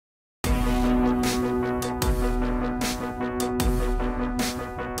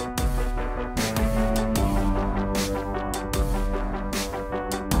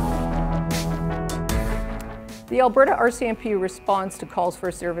The Alberta RCMP responds to calls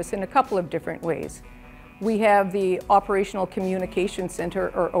for service in a couple of different ways. We have the Operational Communication Centre,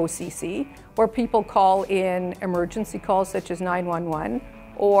 or OCC, where people call in emergency calls such as 911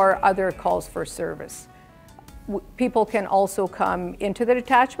 or other calls for service. People can also come into the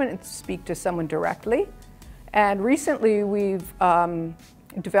detachment and speak to someone directly. And recently we've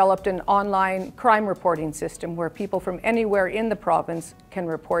developed an online crime reporting system where people from anywhere in the province can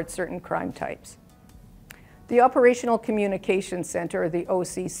report certain crime types. The Operational Communication Centre, or the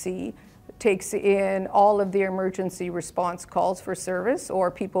OCC, takes in all of the emergency response calls for service, or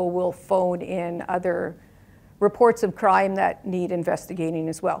people will phone in other reports of crime that need investigating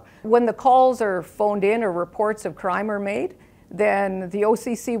as well. When the calls are phoned in or reports of crime are made, then the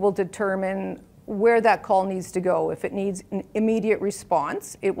OCC will determine where that call needs to go. If it needs an immediate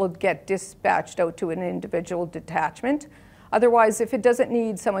response, it will get dispatched out to an individual detachment. Otherwise, if it doesn't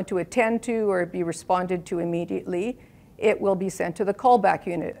need someone to attend to or be responded to immediately, it will be sent to the callback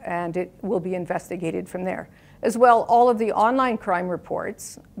unit and it will be investigated from there. As well, all of the online crime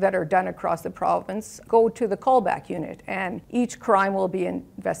reports that are done across the province go to the callback unit, and each crime will be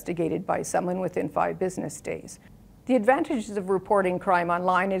investigated by someone within 5 business days. The advantages of reporting crime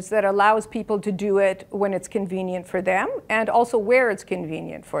online is that it allows people to do it when it's convenient for them and also where it's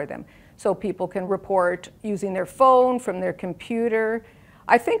convenient for them. So people can report using their phone, from their computer.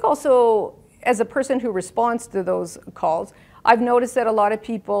 I think also, as a person who responds to those calls, I've noticed that a lot of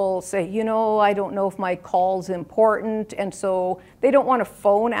people say, you know, I don't know if my call's important, and so they don't want to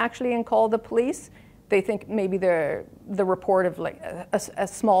phone actually and call the police. They think maybe the report of like a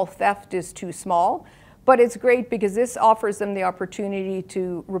small theft is too small. But it's great because this offers them the opportunity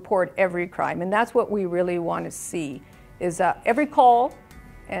to report every crime, and that's what we really want to see, is every call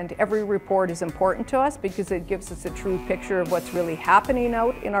and every report is important to us because it gives us a true picture of what's really happening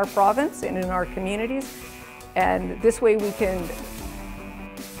out in our province and in our communities. And this way we can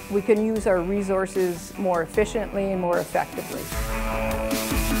use our resources more efficiently and more effectively.